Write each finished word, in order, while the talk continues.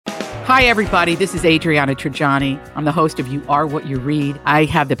Hi, everybody. This is Adriana Trajani. I'm the host of You Are What You Read. I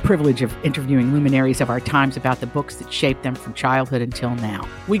have the privilege of interviewing luminaries of our times about the books that shaped them from childhood until now.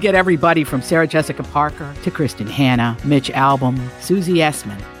 We get everybody from Sarah Jessica Parker to Kristen Hanna, Mitch Albom, Susie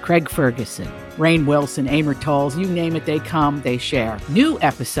Essman, Craig Ferguson, Rainn Wilson, Amor Tolls, you name it, they come, they share. New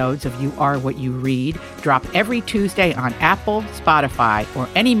episodes of You Are What You Read drop every Tuesday on Apple, Spotify, or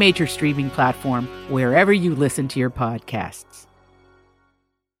any major streaming platform wherever you listen to your podcasts.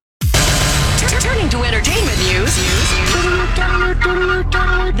 Turning to entertainment news.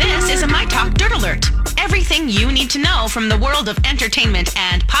 This is a My Talk Dirt Alert. Everything you need to know from the world of entertainment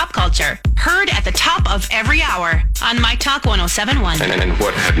and pop culture. Heard at the top of every hour on My Talk 107.1. And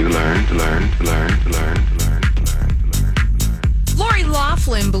what have you learned? Lori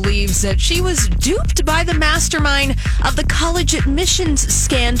Loughlin believes that she was duped by the mastermind of the college admissions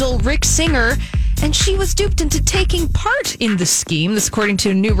scandal, Rick Singer, and she was duped into taking part in the scheme. This according to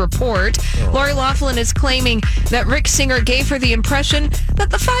a new report. Lori Loughlin is claiming that Rick Singer gave her the impression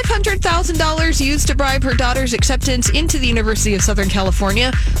that the $500,000 used to bribe her daughter's acceptance into the University of Southern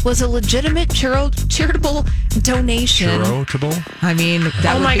California was a legitimate charitable donation. Charitable? I mean,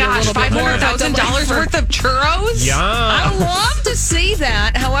 that would be a little bit more $500,000 worth of churros? Yeah. I love to say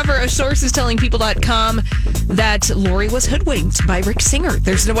that. However, a source is telling People.com that Lori was hoodwinked by Rick Singer.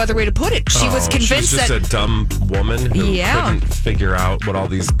 There's no other way to put it. She was convinced she was just that a dumb woman who couldn't figure out what all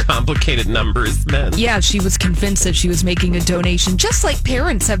these complicated numbers meant. Yeah, she was convinced that she was making a donation, just like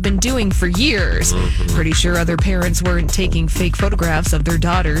parents have been doing for years. Mm-hmm. Pretty sure other parents weren't taking fake photographs of their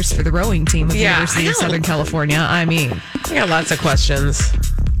daughters for the rowing team of the University of Southern California. I mean, I got lots of questions.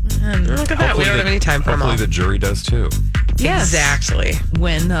 Look at that. We don't have any time for them all. Hopefully the jury does too. Yes. Exactly.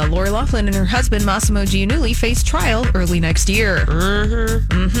 When Lori Loughlin and her husband, Massimo Giannulli, face trial early next year.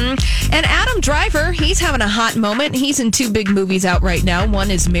 And Adam Driver, he's having a hot moment. He's in two big movies out right now. One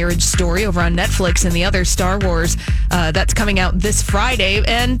is Marriage Story over on Netflix, and the other Star Wars. That's coming out this Friday.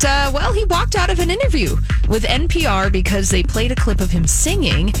 And, he walked out of an interview with NPR because they played a clip of him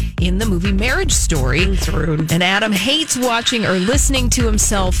singing in the movie Marriage Story. It's rude. And Adam hates watching or listening to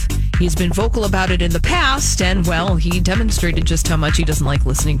himself. He's been vocal about it in the past, and, he demonstrated just how much he doesn't like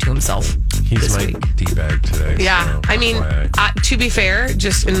listening to himself. He's my D-bag today. Yeah. So I mean, to be fair,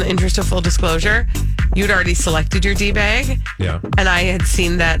 just in the interest of full disclosure, you'd already selected your D-bag. Yeah. And I had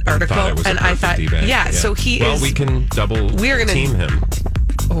seen that article. I thought D-bag. Yeah, so he is... Well, we can team him.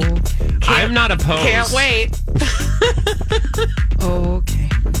 I'm not opposed. Can't wait. Okay.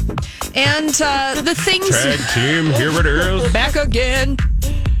 And the things... Tag team, here it is. Back again.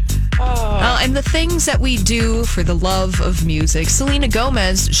 And the things that we do for the love of music. Selena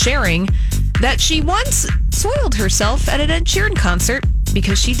Gomez sharing that she once soiled herself at an Ed Sheeran concert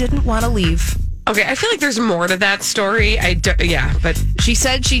because she didn't want to leave. Okay, I feel like there's more to that story. But she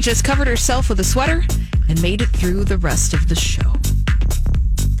said she just covered herself with a sweater and made it through the rest of the show.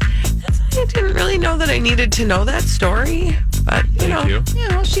 I didn't really know that I needed to know that story. But, Thank you.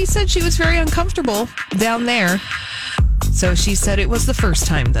 Yeah, she said she was very uncomfortable down there. So she said it was the first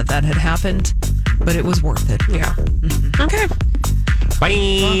time that had happened, but it was worth it. Yeah. Mm-hmm. Okay.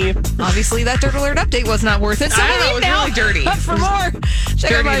 Bye. Well, obviously, that Dirt Alert update was not worth it. So I don't know, it was really dirty. But for more,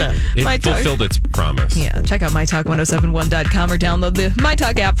 check out it fulfilled its promise. Yeah, check out mytalk1071.com or download the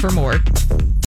MyTalk app for more.